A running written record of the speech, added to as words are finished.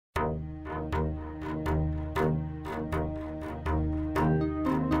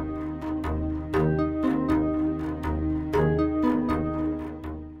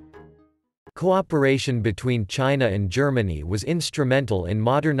cooperation between China and Germany was instrumental in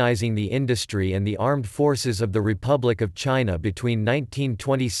modernizing the industry and the armed forces of the Republic of China between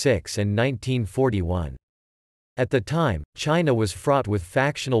 1926 and 1941. At the time, China was fraught with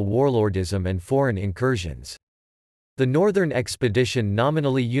factional warlordism and foreign incursions. The Northern Expedition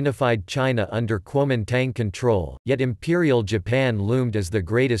nominally unified China under Kuomintang control, yet Imperial Japan loomed as the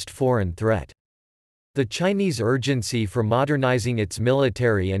greatest foreign threat. The Chinese urgency for modernizing its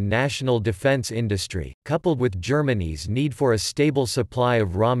military and national defense industry, coupled with Germany's need for a stable supply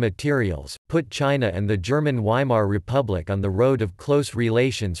of raw materials, put China and the German Weimar Republic on the road of close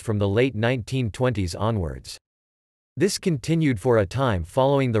relations from the late 1920s onwards. This continued for a time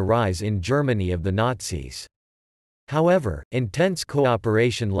following the rise in Germany of the Nazis. However, intense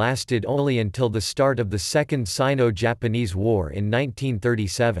cooperation lasted only until the start of the Second Sino-Japanese War in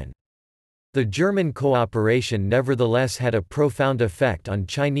 1937. The German cooperation nevertheless had a profound effect on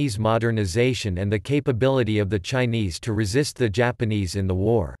Chinese modernization and the capability of the Chinese to resist the Japanese in the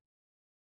war.